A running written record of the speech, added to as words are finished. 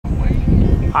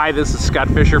Hi, this is Scott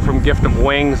Fisher from Gift of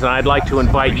Wings, and I'd like to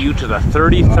invite you to the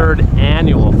 33rd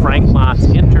Annual Frank Mots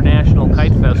International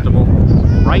Kite Festival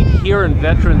right here in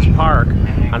Veterans Park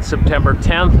on September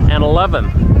 10th and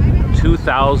 11th,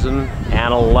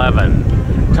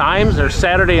 2011. Times are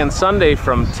Saturday and Sunday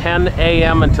from 10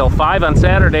 a.m. until 5 on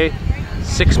Saturday,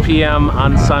 6 p.m.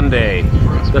 on Sunday.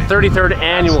 The 33rd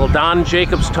Annual Don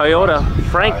Jacobs Toyota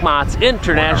Frank Mots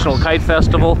International Kite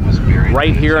Festival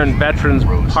right here in Veterans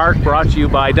Park, brought to you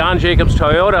by Don Jacobs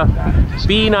Toyota,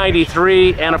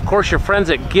 B93, and of course your friends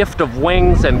at Gift of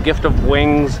Wings and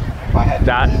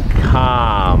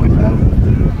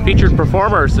giftofwings.com. Featured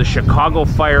performers, the Chicago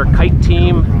Fire Kite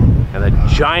Team and the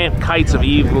Giant Kites of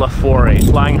Yves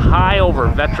Laforêt, flying high over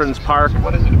Veterans Park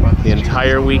the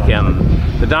entire weekend.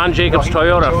 The Don Jacobs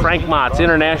Toyota Frank Mots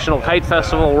International Kite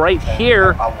Festival right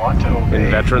here in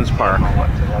Veterans Park.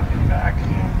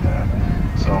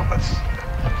 So that's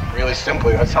really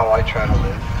simply, that's how I try to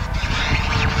live.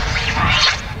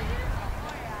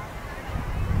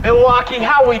 Milwaukee,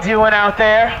 how we doing out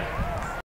there?